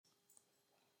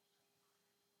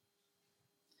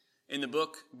In the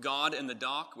book God in the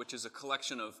Dock, which is a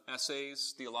collection of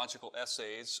essays, theological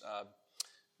essays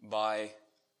by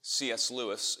C.S.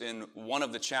 Lewis, in one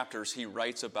of the chapters he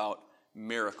writes about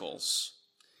miracles.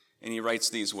 And he writes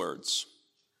these words: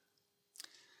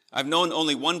 "I've known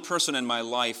only one person in my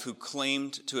life who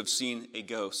claimed to have seen a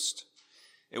ghost.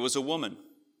 It was a woman.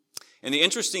 And the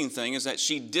interesting thing is that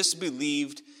she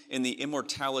disbelieved in the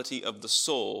immortality of the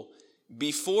soul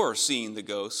before seeing the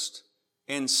ghost,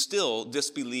 and still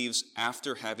disbelieves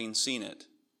after having seen it.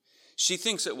 She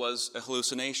thinks it was a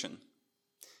hallucination.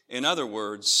 In other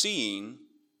words, seeing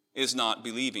is not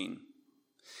believing.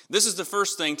 This is the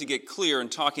first thing to get clear in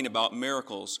talking about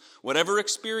miracles. Whatever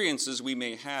experiences we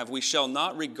may have, we shall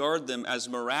not regard them as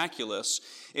miraculous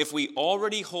if we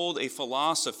already hold a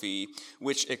philosophy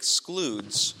which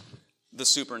excludes the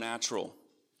supernatural."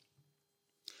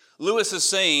 Lewis is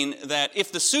saying that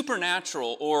if the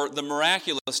supernatural or the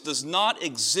miraculous does not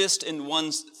exist in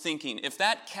one's thinking, if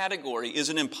that category is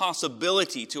an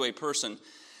impossibility to a person,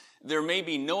 there may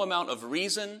be no amount of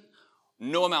reason,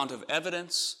 no amount of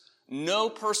evidence, no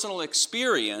personal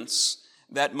experience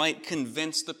that might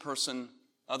convince the person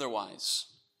otherwise.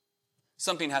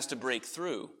 Something has to break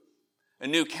through. A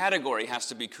new category has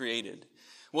to be created.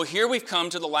 Well, here we've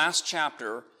come to the last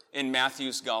chapter in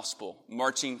Matthew's gospel,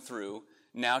 marching through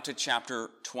now to chapter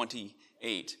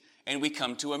 28, and we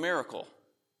come to a miracle.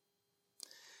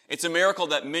 It's a miracle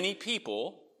that many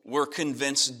people were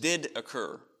convinced did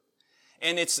occur.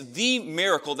 And it's the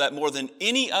miracle that more than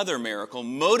any other miracle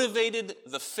motivated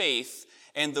the faith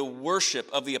and the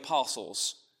worship of the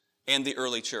apostles and the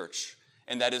early church.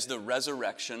 And that is the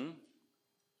resurrection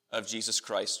of Jesus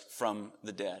Christ from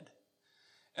the dead.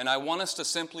 And I want us to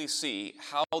simply see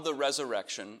how the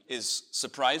resurrection is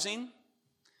surprising,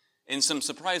 in some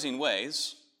surprising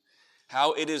ways,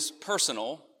 how it is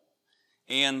personal,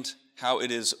 and how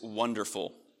it is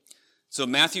wonderful. So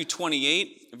Matthew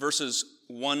 28, verses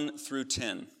 1 through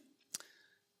 10.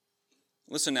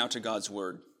 Listen now to God's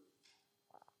word.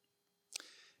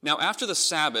 "Now after the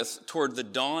Sabbath, toward the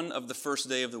dawn of the first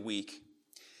day of the week,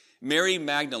 Mary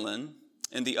Magdalene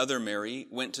and the other Mary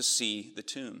went to see the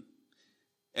tomb.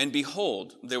 And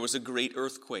behold, there was a great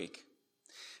earthquake.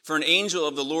 For an angel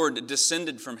of the Lord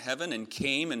descended from heaven and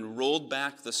came and rolled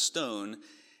back the stone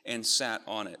and sat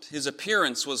on it. His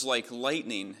appearance was like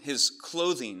lightning, his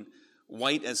clothing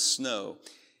white as snow.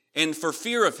 And for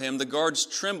fear of him, the guards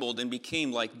trembled and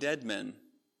became like dead men.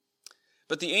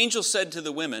 But the angel said to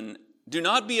the women, 'Do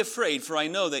not be afraid, for I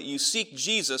know that you seek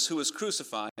Jesus who was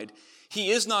crucified. He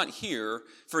is not here,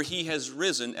 for he has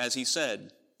risen as he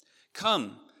said.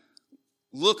 Come,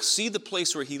 look, see the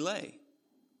place where he lay.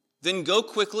 Then go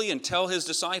quickly and tell his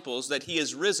disciples that he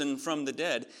is risen from the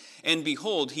dead. And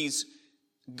behold, he's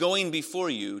going before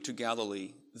you to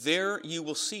Galilee. There you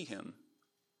will see him.'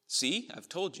 See, I've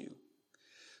told you."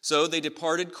 So they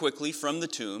departed quickly from the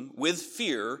tomb with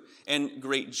fear and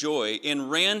great joy and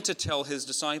ran to tell his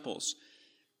disciples.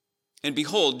 And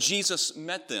behold, Jesus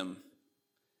met them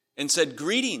and said,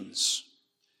 "Greetings."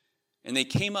 And they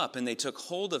came up and they took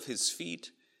hold of his feet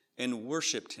and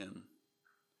worshipped him.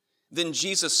 Then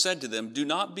Jesus said to them, "Do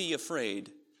not be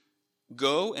afraid.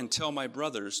 Go and tell my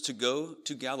brothers to go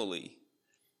to Galilee,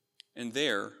 and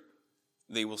there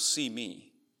they will see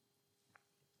me."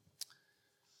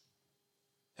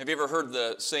 Have you ever heard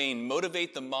the saying,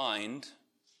 motivate the mind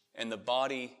and the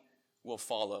body will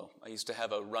follow? I used to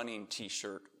have a running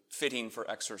t-shirt fitting for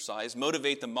exercise.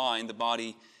 Motivate the mind, the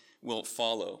body will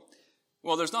follow.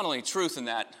 Well, there's not only truth in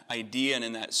that idea and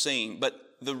in that saying,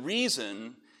 but the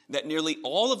reason that nearly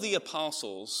all of the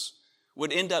apostles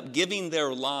would end up giving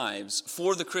their lives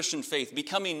for the Christian faith,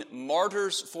 becoming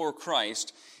martyrs for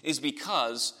Christ, is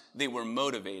because they were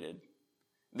motivated.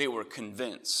 They were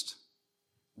convinced.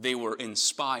 They were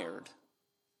inspired,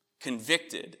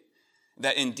 convicted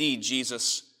that indeed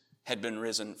Jesus had been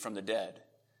risen from the dead.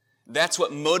 That's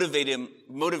what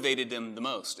motivated them the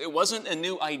most. It wasn't a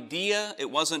new idea. It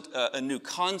wasn't a new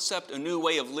concept, a new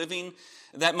way of living.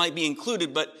 That might be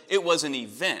included, but it was an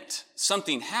event.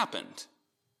 Something happened.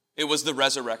 It was the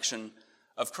resurrection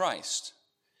of Christ.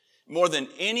 More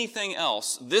than anything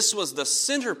else, this was the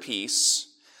centerpiece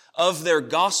of their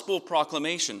gospel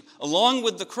proclamation, along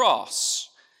with the cross,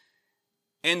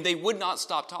 and they would not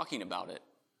stop talking about it.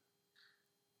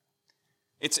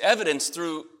 It's evidenced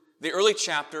through the early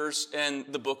chapters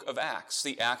in the book of Acts,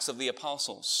 the Acts of the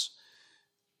Apostles.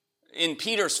 In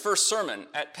Peter's first sermon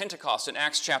at Pentecost in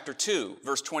Acts chapter 2,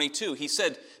 verse 22, he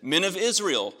said, "Men of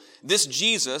Israel, this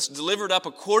Jesus, delivered up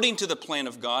according to the plan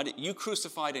of God, you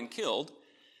crucified and killed,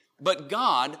 but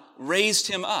God raised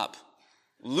him up,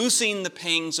 loosing the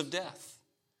pangs of death.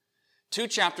 2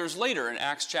 chapters later, in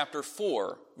Acts chapter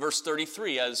 4, verse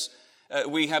 33, as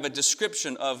we have a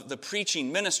description of the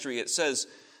preaching ministry, it says,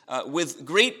 with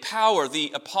great power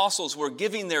the apostles were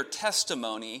giving their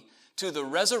testimony to the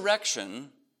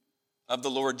resurrection of the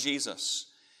Lord Jesus.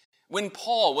 When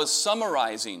Paul was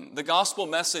summarizing the gospel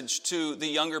message to the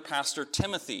younger pastor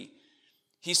Timothy,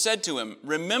 he said to him,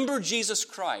 "Remember Jesus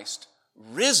Christ,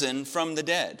 risen from the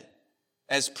dead,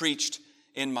 as preached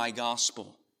in my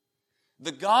gospel."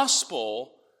 The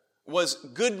gospel was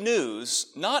good news,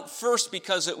 not first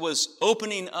because it was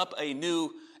opening up a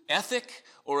new ethic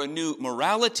or a new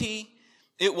morality.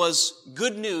 It was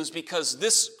good news because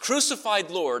this crucified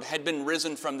Lord had been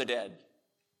risen from the dead,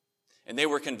 and they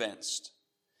were convinced.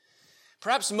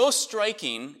 Perhaps most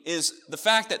striking is the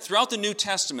fact that throughout the New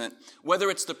Testament, whether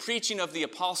it's the preaching of the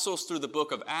apostles through the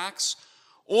book of Acts,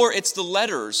 or it's the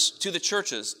letters to the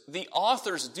churches, the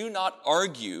authors do not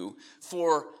argue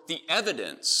for the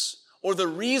evidence or the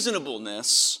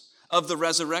reasonableness of the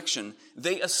resurrection.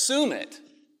 They assume it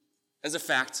as a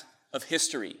fact of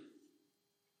history.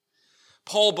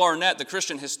 Paul Barnett, the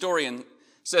Christian historian,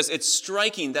 says it's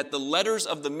striking that the letters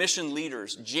of the mission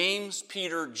leaders, James,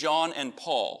 Peter, John, and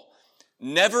Paul,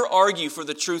 never argue for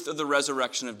the truth of the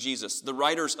resurrection of Jesus. The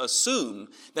writers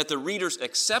assume that the readers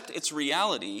accept its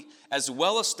reality as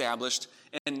well established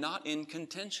and not in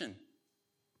contention.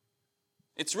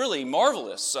 It's really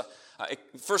marvelous.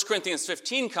 1 Corinthians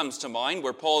 15 comes to mind,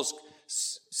 where Paul's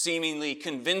seemingly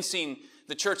convincing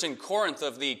the church in Corinth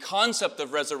of the concept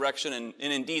of resurrection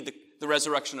and indeed the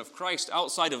resurrection of Christ.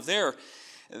 Outside of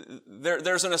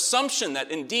there's an assumption that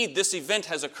indeed this event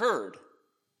has occurred.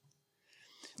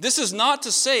 This is not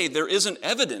to say there isn't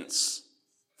evidence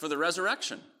for the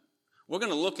resurrection. We're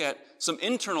going to look at some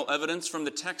internal evidence from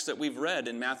the text that we've read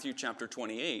in Matthew chapter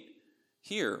 28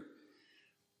 here.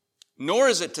 Nor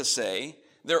is it to say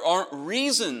there aren't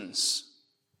reasons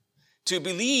to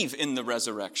believe in the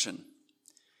resurrection.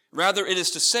 Rather, it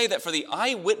is to say that for the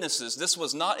eyewitnesses, this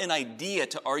was not an idea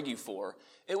to argue for.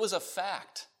 It was a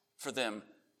fact for them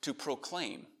to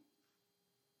proclaim.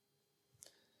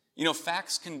 You know,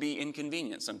 facts can be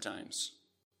inconvenient sometimes.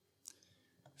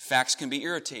 Facts can be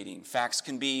irritating. Facts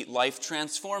can be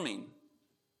life-transforming.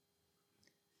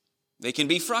 They can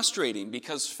be frustrating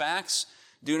because facts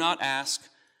do not ask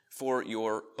for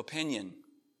your opinion.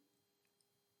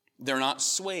 They're not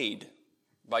swayed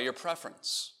by your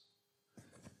preference.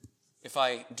 If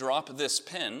I drop this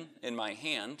pen in my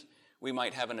hand, we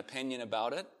might have an opinion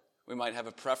about it. We might have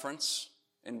a preference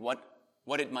in what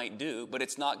it might do, but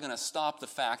it's not going to stop the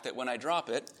fact that when I drop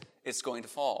it, it's going to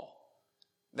fall.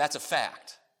 That's a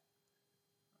fact.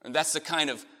 And that's the kind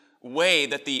of way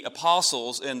that the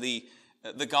apostles and the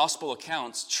gospel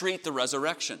accounts treat the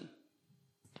resurrection.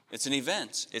 It's an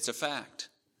event. It's a fact.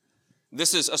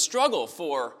 This is a struggle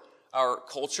for our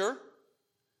culture,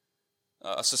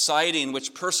 a society in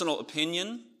which personal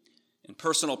opinion and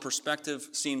personal perspective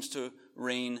seems to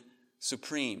reign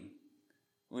supreme.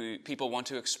 People want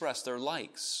to express their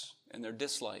likes and their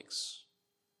dislikes.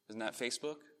 Isn't that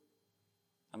Facebook?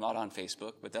 I'm not on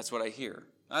Facebook, but that's what I hear.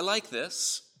 I like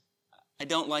this. I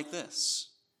don't like this.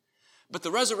 But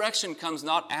the resurrection comes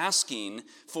not asking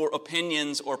for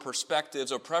opinions or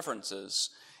perspectives or preferences.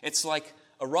 It's like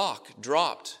a rock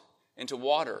dropped into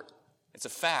water. It's a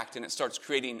fact, and it starts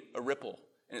creating a ripple,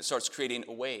 and it starts creating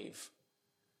a wave.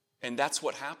 And that's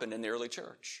what happened in the early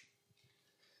church.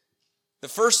 The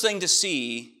first thing to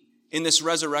see in this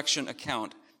resurrection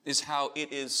account is how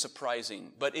it is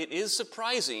surprising. But it is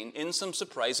surprising in some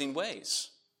surprising ways.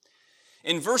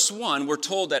 In verse 1, we're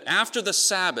told that after the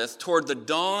Sabbath, toward the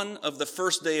dawn of the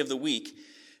first day of the week,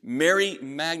 Mary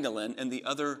Magdalene and the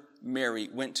other Mary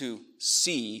went to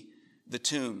see the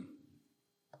tomb.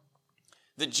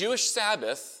 The Jewish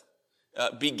Sabbath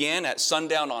began at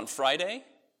sundown on Friday,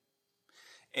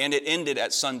 and it ended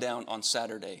at sundown on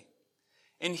Saturday.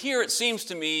 And here it seems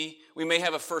to me we may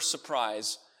have a first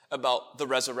surprise about the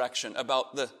resurrection,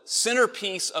 about the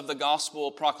centerpiece of the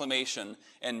gospel proclamation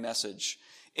and message.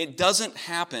 It doesn't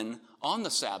happen on the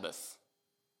Sabbath.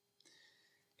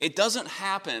 It doesn't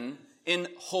happen in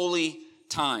holy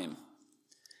time.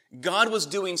 God was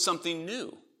doing something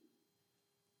new.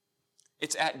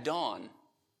 It's at dawn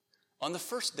on the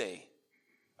first day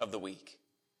of the week.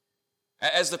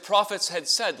 As the prophets had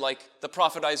said, like the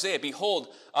prophet Isaiah,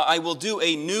 "Behold, I will do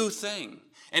a new thing."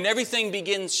 And everything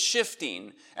begins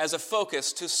shifting as a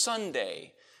focus to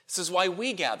Sunday. This is why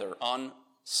we gather on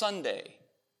Sunday,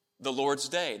 the Lord's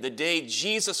Day, the day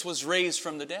Jesus was raised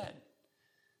from the dead.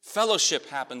 Fellowship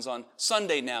happens on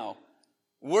Sunday now.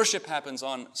 Worship happens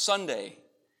on Sunday.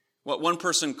 What one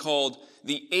person called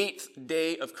the 8th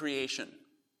day of creation.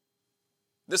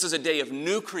 This is a day of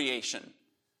new creation,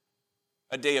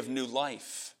 a day of new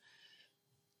life.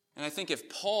 And I think if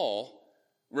Paul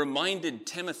reminded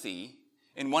Timothy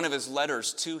in one of his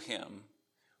letters to him,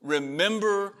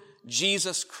 remember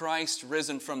Jesus Christ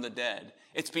risen from the dead,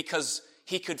 it's because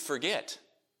he could forget,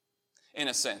 in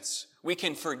a sense. We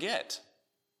can forget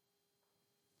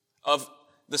of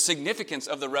the significance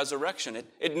of the resurrection.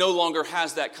 It no longer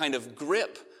has that kind of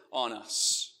grip on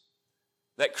us.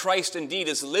 That Christ indeed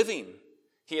is living.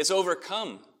 He has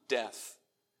overcome death.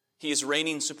 He is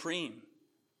reigning supreme.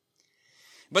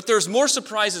 But there's more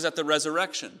surprises at the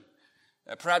resurrection.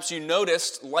 Perhaps you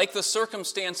noticed, like the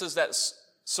circumstances that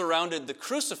surrounded the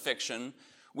crucifixion,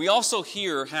 we also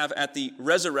here have at the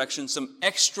resurrection some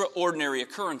extraordinary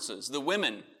occurrences. The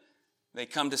women, they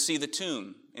come to see the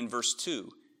tomb in verse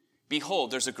 2. Behold,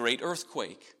 there's a great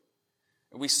earthquake.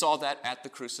 We saw that at the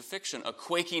crucifixion, a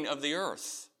quaking of the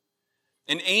earth.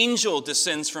 An angel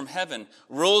descends from heaven,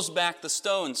 rolls back the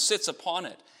stone, sits upon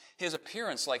it. His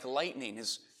appearance like lightning,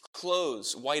 his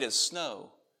clothes white as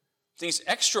snow. These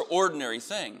extraordinary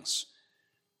things.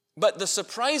 But the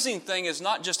surprising thing is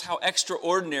not just how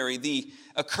extraordinary the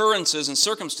occurrences and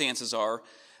circumstances are,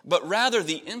 but rather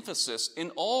the emphasis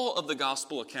in all of the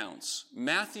gospel accounts,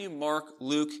 Matthew, Mark,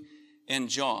 Luke, and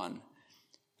John,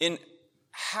 in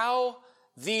how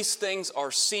these things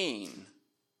are seen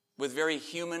with very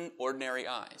human, ordinary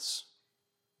eyes.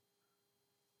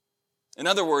 In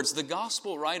other words, the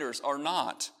gospel writers are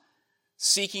not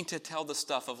seeking to tell the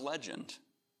stuff of legend,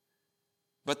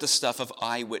 but the stuff of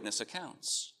eyewitness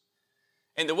accounts.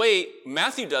 And the way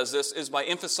Matthew does this is by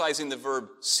emphasizing the verb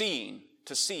seeing,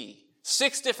 to see.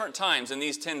 6 different times in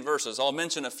these 10 verses. I'll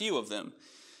mention a few of them.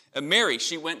 Mary,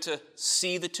 she went to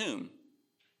see the tomb.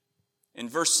 In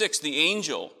verse 6, the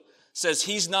angel says,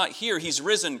 he's not here, he's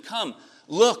risen. Come,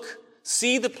 look,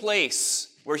 see the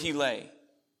place where he lay.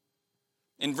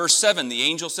 In verse 7, the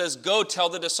angel says, go tell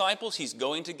the disciples he's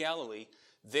going to Galilee.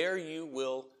 There you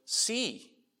will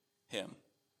see him.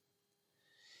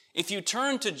 If you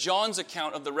turn to John's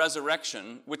account of the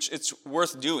resurrection, which it's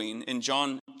worth doing in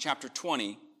John chapter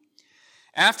 20,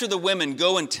 after the women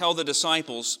go and tell the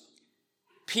disciples,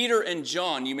 Peter and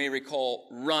John, you may recall,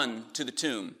 run to the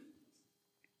tomb.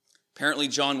 Apparently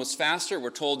John was faster.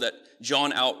 We're told that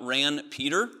John outran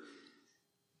Peter.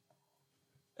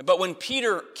 But when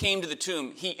Peter came to the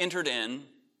tomb, he entered in,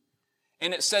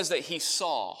 and it says that he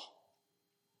saw.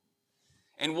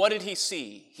 And what did he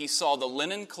see? He saw the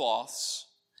linen cloths,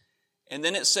 and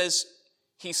then it says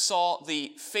he saw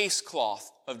the face cloth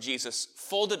of Jesus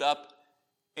folded up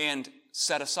and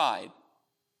set aside.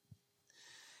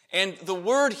 And the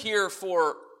word here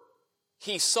for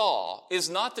he saw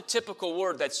is not the typical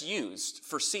word that's used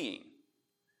for seeing.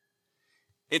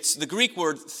 It's the Greek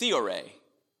word theore.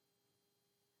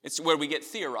 It's where we get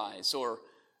theorize or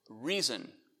reason.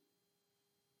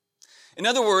 In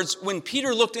other words, when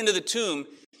Peter looked into the tomb,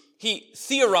 he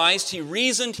theorized, he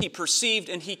reasoned, he perceived,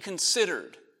 and he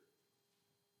considered.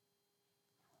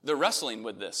 They're wrestling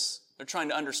with this. They're trying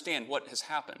to understand what has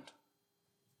happened.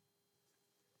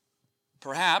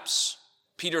 Perhaps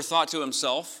Peter thought to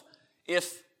himself,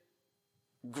 if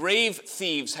grave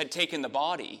thieves had taken the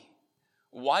body,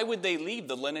 why would they leave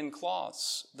the linen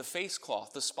cloths, the face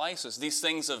cloth, the spices, these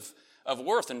things of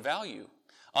worth and value?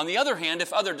 On the other hand,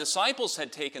 if other disciples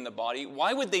had taken the body,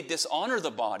 why would they dishonor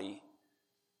the body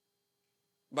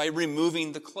by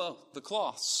removing the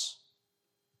cloths?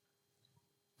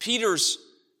 Peter's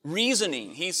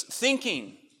reasoning, he's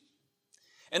thinking.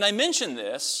 And I mention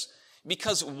this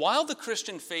because while the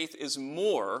Christian faith is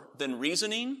more than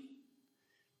reasoning,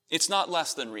 it's not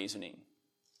less than reasoning.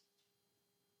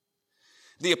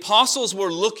 The apostles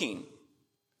were looking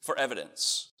for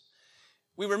evidence.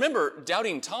 We remember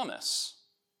doubting Thomas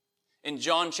in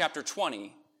John chapter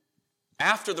 20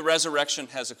 after the resurrection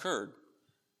has occurred.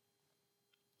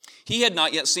 He had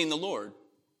not yet seen the Lord.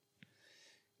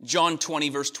 John 20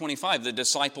 verse 25, the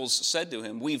disciples said to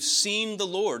him, we've seen the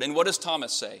Lord. And what does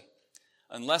Thomas say?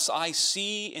 Unless I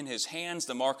see in his hands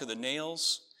the mark of the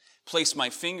nails, place my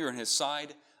finger in his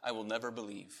side, I will never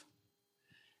believe.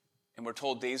 And we're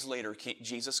told days later,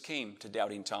 Jesus came to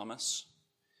doubting Thomas.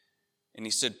 And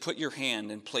he said, put your hand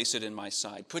and place it in my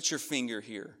side. Put your finger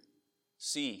here.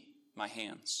 See my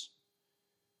hands.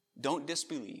 Don't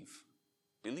disbelieve.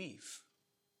 Believe.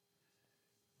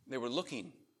 They were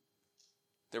looking.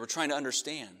 They were trying to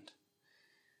understand.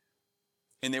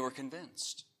 And they were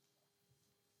convinced.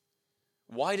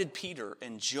 Why did Peter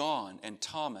and John and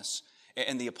Thomas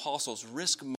and the apostles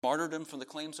risk martyrdom for the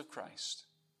claims of Christ?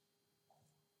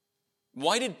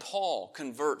 Why did Paul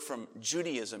convert from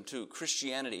Judaism to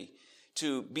Christianity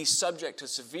to be subject to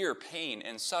severe pain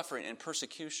and suffering and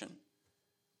persecution,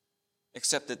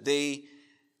 except that they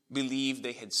believed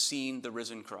they had seen the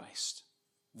risen Christ.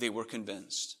 They were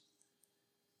convinced.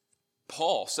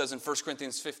 Paul says in 1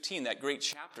 Corinthians 15, that great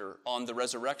chapter on the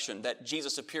resurrection, that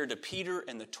Jesus appeared to Peter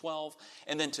and the 12,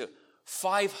 and then to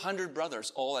 500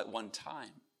 brothers all at one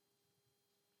time.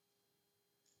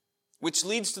 Which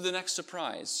leads to the next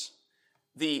surprise,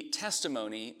 the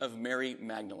testimony of Mary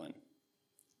Magdalene.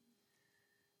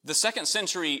 The 2nd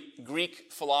century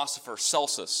Greek philosopher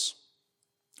Celsus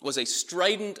was a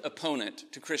strident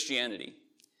opponent to Christianity.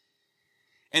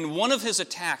 And one of his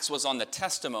attacks was on the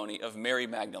testimony of Mary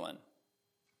Magdalene.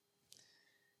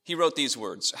 He wrote these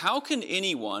words, "How can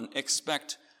anyone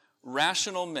expect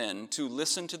rational men to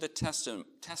listen to the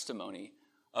testimony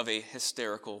of a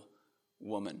hysterical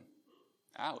woman?"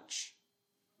 Ouch.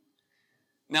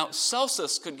 Now,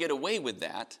 Celsus could get away with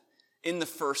that in the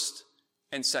 1st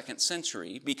and 2nd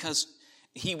century because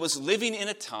he was living in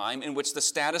a time in which the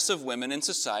status of women in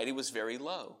society was very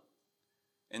low,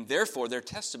 and therefore their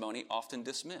testimony often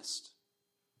dismissed.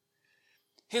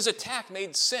 His attack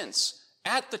made sense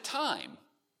at the time.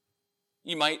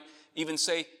 You might even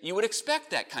say you would expect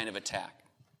that kind of attack.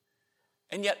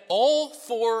 And yet all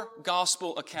 4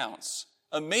 gospel accounts,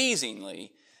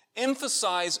 amazingly,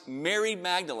 emphasize Mary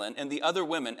Magdalene and the other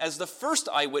women as the first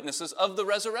eyewitnesses of the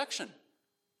resurrection.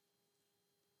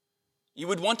 You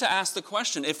would want to ask the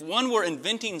question, if one were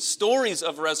inventing stories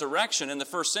of resurrection in the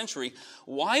 1st century,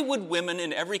 why would women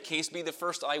in every case be the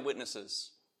first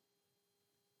eyewitnesses?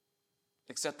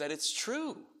 Except that it's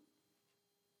true.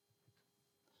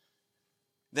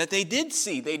 That they did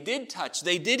see, they did touch,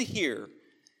 they did hear.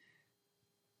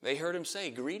 They heard him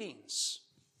say, "Greetings."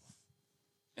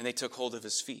 And they took hold of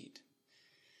his feet.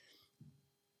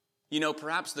 You know,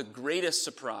 perhaps the greatest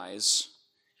surprise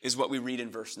is what we read in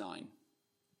verse 9.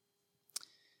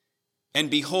 "And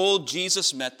behold,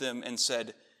 Jesus met them and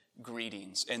said,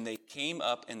 'Greetings.' And they came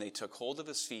up and they took hold of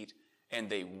his feet and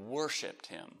they worshiped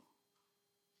him."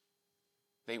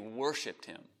 They worshiped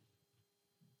him.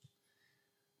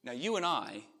 Now, you and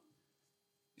I,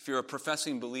 if you're a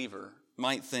professing believer,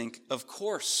 might think, of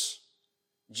course,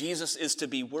 Jesus is to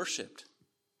be worshiped.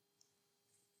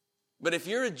 But if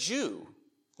you're a Jew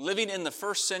living in the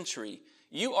 1st century,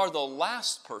 you are the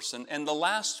last person and the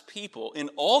last people in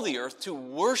all the earth to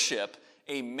worship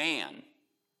a man.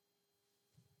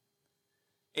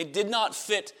 It did not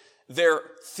fit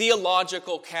their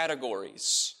theological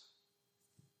categories.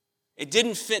 It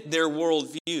didn't fit their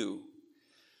worldview.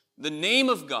 The name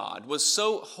of God was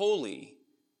so holy,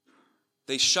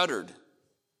 they shuddered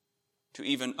to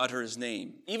even utter his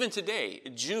name. Even today,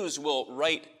 Jews will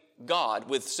write God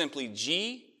with simply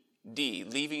G-D,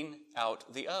 leaving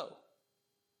out the O,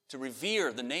 to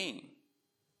revere the name.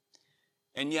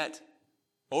 And yet,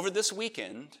 over this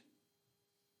weekend,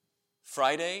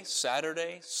 Friday,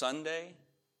 Saturday, Sunday,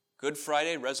 Good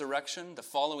Friday, Resurrection, the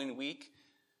following week,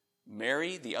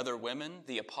 Mary, the other women,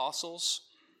 the apostles,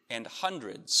 and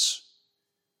hundreds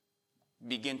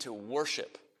begin to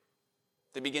worship.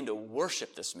 They begin to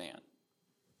worship this man.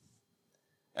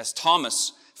 As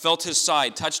Thomas felt his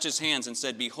side, touched his hands, and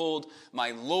said, "Behold,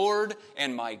 my Lord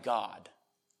and my God."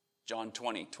 John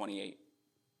 20:28.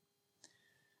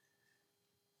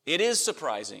 It is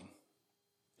surprising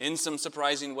in some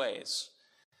surprising ways,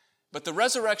 but the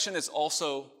resurrection is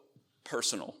also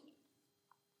personal.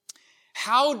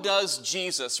 How does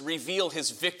Jesus reveal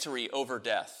his victory over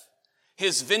death,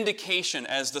 his vindication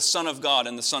as the Son of God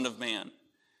and the Son of Man?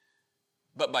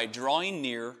 But by drawing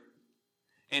near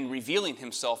and revealing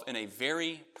himself in a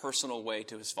very personal way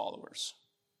to his followers.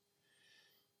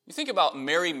 You think about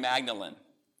Mary Magdalene.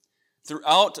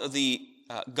 Throughout the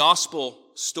gospel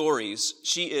stories,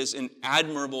 she is an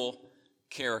admirable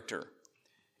character.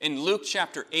 In Luke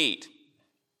chapter 8,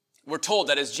 we're told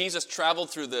that as Jesus traveled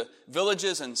through the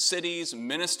villages and cities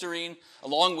ministering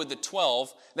along with the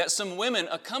 12, that some women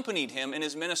accompanied him in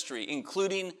his ministry,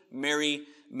 including Mary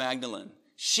Magdalene.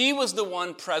 She was the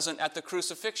one present at the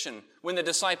crucifixion when the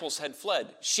disciples had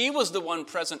fled. She was the one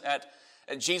present at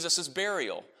Jesus'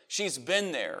 burial. She's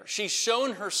been there. She's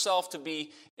shown herself to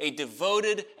be a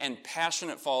devoted and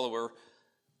passionate follower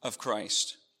of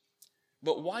Christ.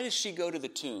 But why does she go to the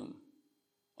tomb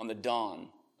on the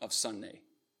dawn of Sunday?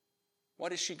 Why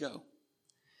does she go?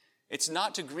 It's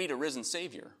not to greet a risen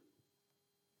Savior.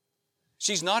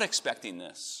 She's not expecting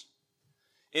this.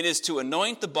 It is to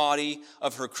anoint the body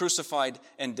of her crucified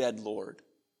and dead Lord.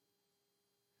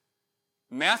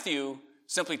 Matthew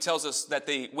simply tells us that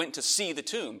they went to see the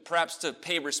tomb, perhaps to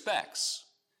pay respects.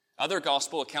 Other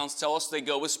gospel accounts tell us they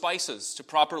go with spices to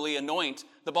properly anoint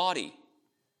the body.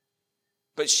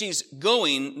 But she's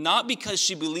going not because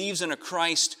she believes in a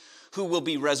Christ who will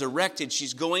be resurrected.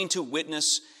 She's going to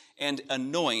witness and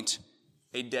anoint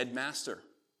a dead master.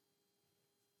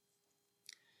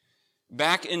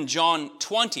 Back in John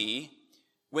 20,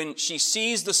 when she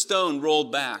sees the stone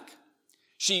rolled back,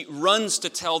 she runs to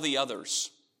tell the others.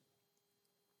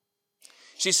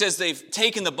 She says they've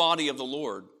taken the body of the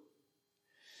Lord.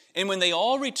 And when they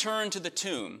all return to the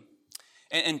tomb,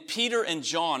 and Peter and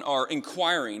John are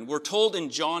inquiring, we're told in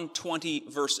John 20,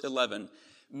 verse 11,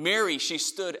 Mary, she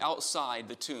stood outside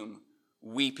the tomb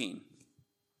weeping.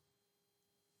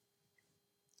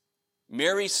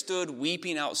 Mary stood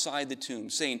weeping outside the tomb,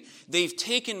 saying, "They've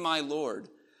taken my Lord.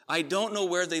 I don't know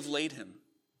where they've laid him."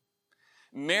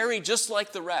 Mary, just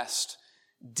like the rest,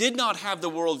 did not have the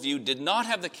worldview, did not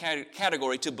have the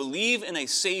category to believe in a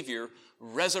Savior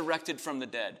resurrected from the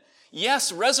dead.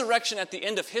 Yes, resurrection at the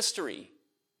end of history.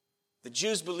 The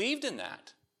Jews believed in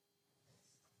that.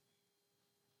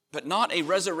 But not a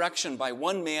resurrection by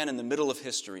one man in the middle of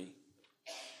history.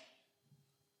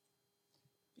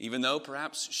 Even though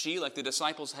perhaps she, like the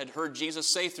disciples, had heard Jesus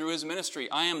say through his ministry,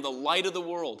 "I am the light of the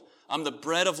world. I'm the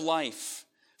bread of life."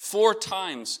 4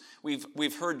 times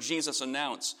we've heard Jesus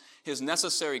announce his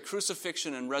necessary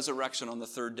crucifixion and resurrection on the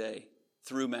 3rd day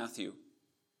through Matthew.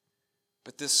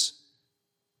 But this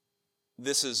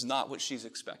is not what she's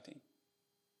expecting.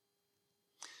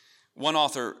 One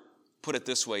author put it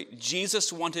this way: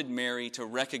 Jesus wanted Mary to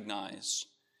recognize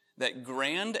that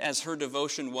grand as her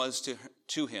devotion was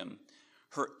to him,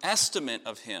 her estimate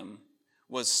of him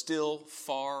was still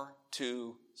far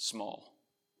too small.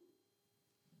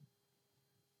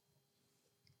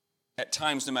 At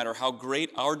times, no matter how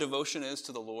great our devotion is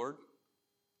to the Lord,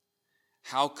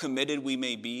 how committed we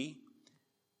may be,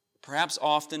 perhaps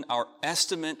often our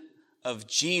estimate of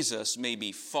Jesus may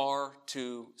be far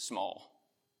too small.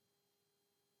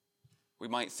 We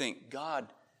might think,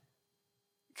 God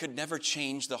could never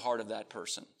change the heart of that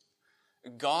person.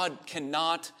 God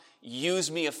cannot use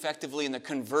me effectively in the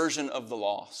conversion of the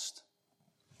lost.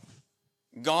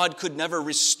 God could never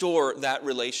restore that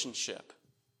relationship.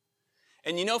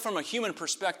 And you know, from a human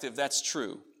perspective, that's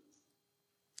true.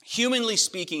 Humanly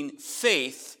speaking,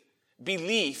 faith,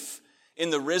 belief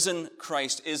in the risen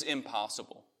Christ is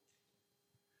impossible.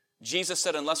 Jesus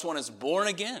said, unless one is born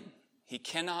again, he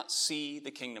cannot see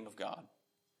the kingdom of God.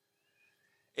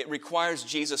 It requires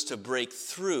Jesus to break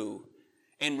through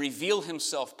and reveal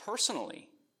himself personally.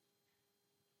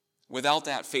 Without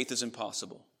that, faith is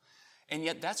impossible. And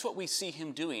yet that's what we see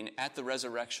him doing at the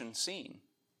resurrection scene.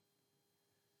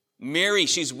 Mary,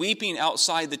 she's weeping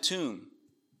outside the tomb.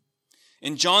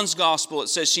 In John's gospel, it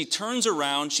says she turns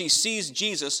around, she sees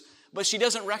Jesus, but she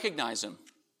doesn't recognize him.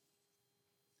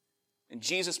 And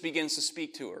Jesus begins to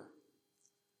speak to her.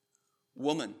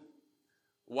 "Woman,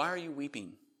 why are you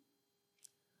weeping?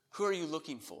 Who are you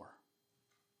looking for?"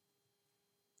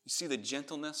 You see the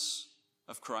gentleness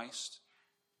of Christ?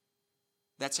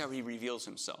 That's how he reveals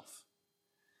himself.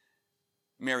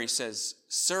 Mary says,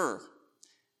 "Sir,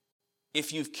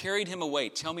 if you've carried him away,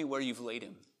 tell me where you've laid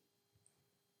him."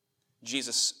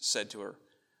 Jesus said to her,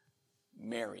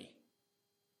 "Mary."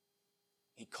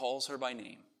 He calls her by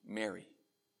name, Mary.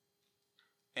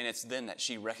 And it's then that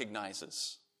she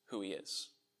recognizes who he is.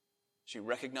 She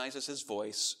recognizes his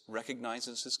voice,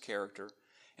 recognizes his character,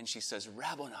 and she says,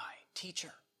 "Rabboni,"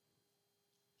 teacher.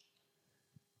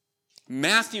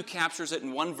 Matthew captures it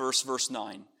in one verse, verse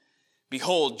 9.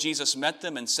 "Behold, Jesus met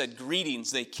them and said,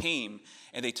 'Greetings.' They came,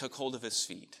 and they took hold of his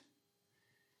feet."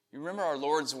 You remember our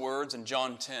Lord's words in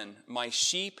John 10, "My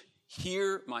sheep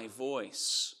hear my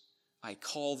voice. I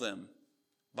call them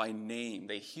by name.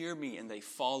 They hear me and they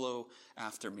follow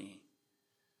after me."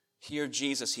 Here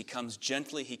Jesus, he comes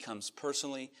gently, he comes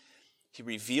personally. He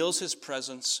reveals his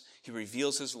presence, he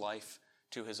reveals his life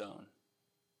to his own.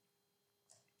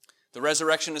 The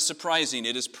resurrection is surprising,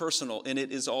 it is personal, and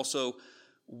it is also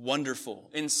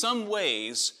wonderful. In some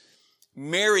ways,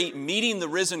 Mary meeting the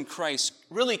risen Christ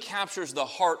really captures the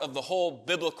heart of the whole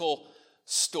biblical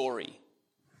story.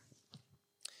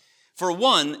 For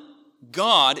one,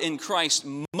 God in Christ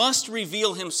must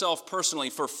reveal himself personally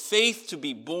for faith to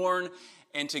be born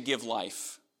and to give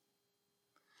life.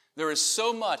 There is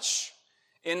so much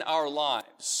in our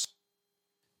lives.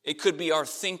 It could be our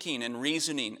thinking and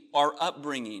reasoning, our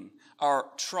upbringing,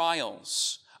 our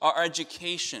trials, our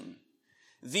education.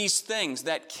 These things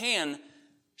that can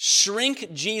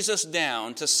shrink Jesus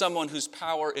down to someone whose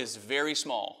power is very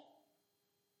small,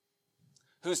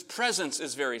 whose presence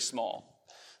is very small,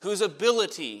 whose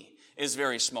ability is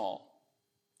very small.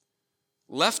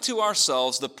 Left to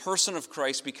ourselves, the person of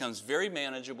Christ becomes very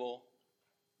manageable,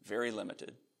 very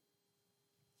limited.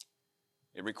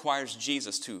 It requires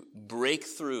Jesus to break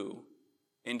through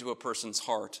into a person's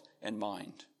heart and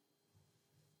mind,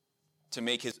 to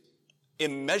make his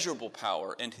immeasurable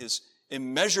power and his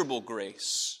immeasurable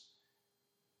grace,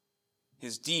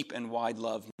 his deep and wide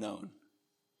love known.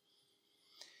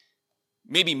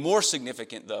 Maybe more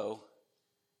significant, though,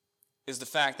 is the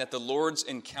fact that the Lord's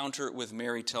encounter with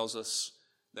Mary tells us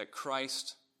that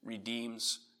Christ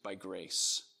redeems by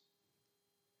grace.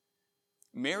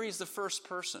 Mary is the first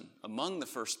person among the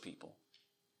first people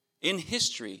in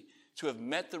history to have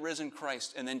met the risen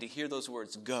Christ and then to hear those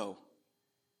words, "Go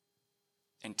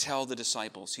and tell the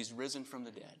disciples he's risen from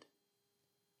the dead."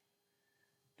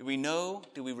 Do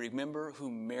we remember who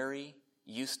Mary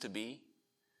used to be?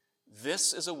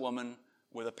 This is a woman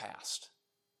with a past.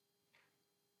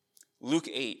 Luke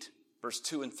 8, verse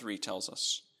 2 and 3 tells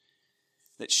us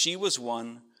that she was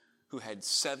one who had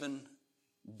 7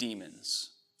 demons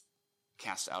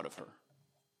cast out of her.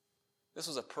 This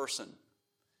was a person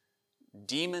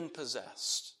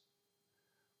demon-possessed.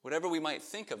 Whatever we might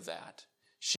think of that,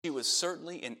 she was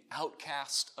certainly an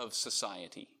outcast of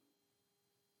society.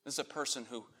 This is a person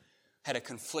who had a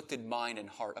conflicted mind and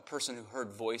heart, a person who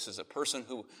heard voices, a person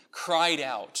who cried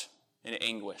out in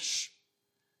anguish.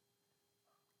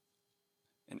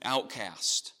 An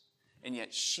outcast. And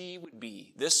yet she would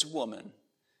be, this woman,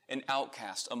 an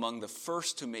outcast among the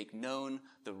first to make known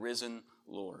the risen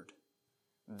Lord.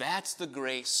 That's the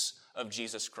grace of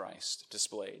Jesus Christ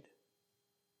displayed,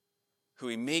 who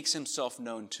he makes himself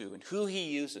known to and who he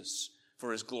uses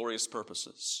for his glorious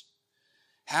purposes.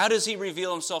 How does he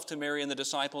reveal himself to Mary and the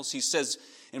disciples? He says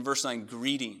in verse 9,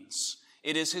 greetings.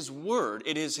 It is his word,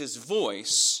 it is his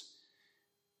voice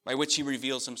by which he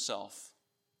reveals himself.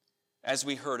 As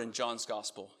we heard in John's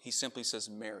gospel, he simply says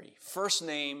Mary. First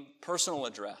name, personal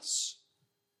address.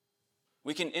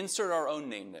 We can insert our own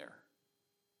name there.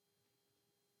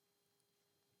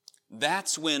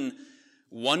 That's when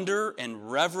wonder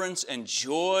and reverence and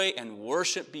joy and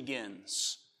worship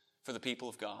begins for the people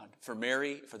of God, for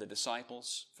Mary, for the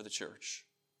disciples, for the church.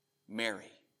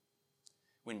 Mary.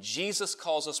 When Jesus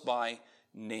calls us by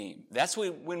name, that's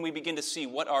when we begin to see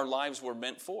what our lives were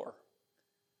meant for,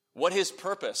 what his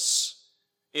purpose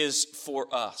is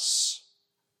for us.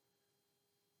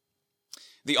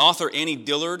 The author Annie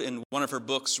Dillard, in one of her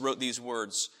books, wrote these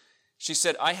words. She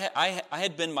said, I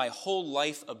had been my whole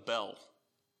life a bell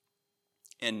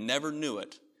and never knew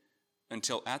it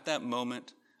until at that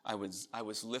moment I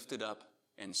was lifted up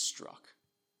and struck.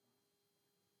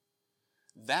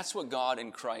 That's what God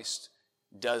in Christ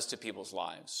does to people's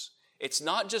lives. It's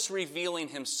not just revealing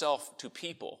himself to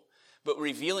people, but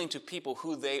revealing to people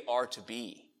who they are to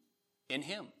be in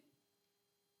him.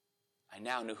 I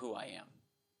now know who I am.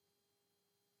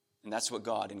 And that's what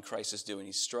God in Christ is doing.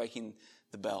 He's striking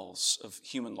the bells of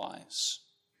human lives.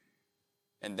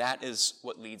 And that is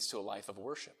what leads to a life of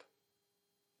worship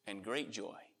and great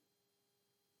joy.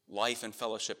 Life and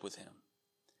fellowship with him.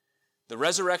 The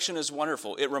resurrection is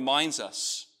wonderful. It reminds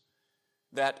us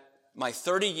that my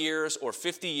 30 years or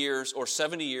 50 years or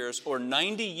 70 years or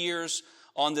 90 years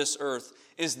on this earth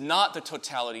is not the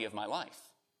totality of my life.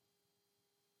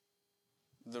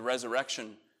 The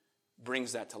resurrection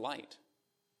brings that to light.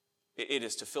 It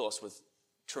is to fill us with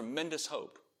tremendous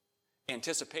hope,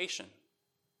 anticipation,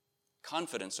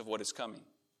 confidence of what is coming.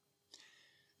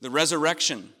 The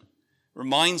resurrection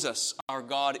reminds us our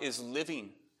God is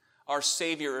living. Our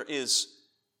Savior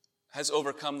has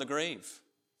overcome the grave.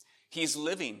 He's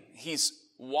living. He's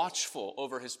watchful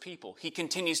over his people. He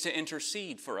continues to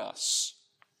intercede for us.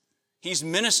 He's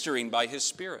ministering by his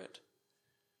Spirit.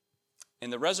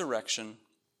 And the resurrection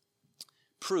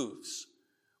proves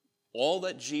all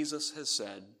that Jesus has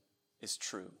said is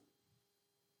true.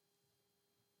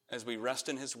 As we rest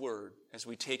in his word, as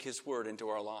we take his word into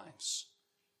our lives,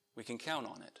 we can count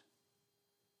on it.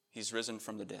 He's risen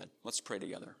from the dead. Let's pray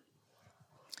together.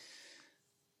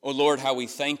 Oh Lord, how we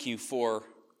thank you for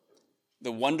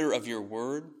the wonder of your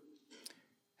word,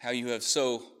 how you have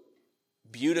so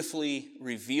beautifully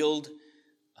revealed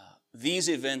these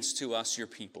events to us, your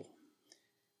people.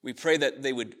 We pray that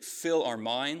they would fill our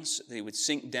minds, they would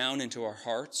sink down into our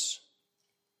hearts.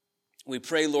 We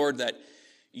pray, Lord, that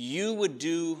you would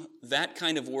do that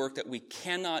kind of work that we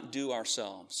cannot do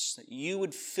ourselves, that you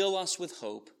would fill us with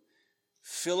hope,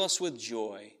 fill us with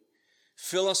joy,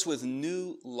 fill us with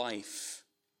new life,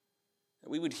 that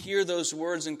we would hear those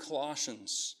words in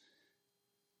Colossians.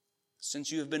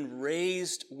 Since you have been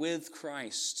raised with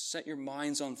Christ, set your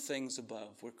minds on things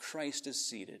above, where Christ is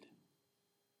seated.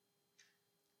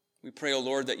 We pray, O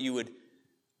Lord, that you would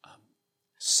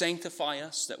sanctify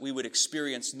us, that we would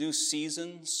experience new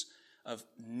seasons of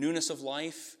newness of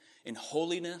life in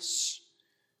holiness,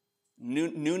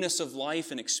 newness of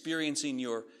life and experiencing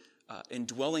your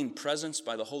indwelling presence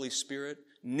by the Holy Spirit,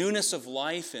 newness of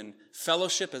life and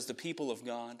fellowship as the people of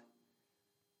God.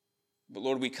 But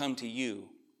Lord, we come to you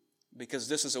because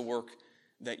this is a work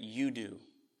that you do.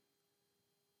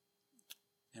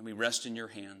 And we rest in your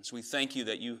hands. We thank you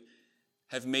that you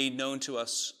have made known to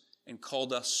us and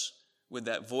called us with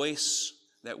that voice,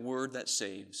 that word that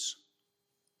saves.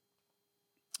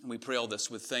 And we pray all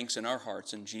this with thanks in our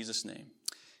hearts in Jesus' name.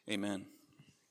 Amen.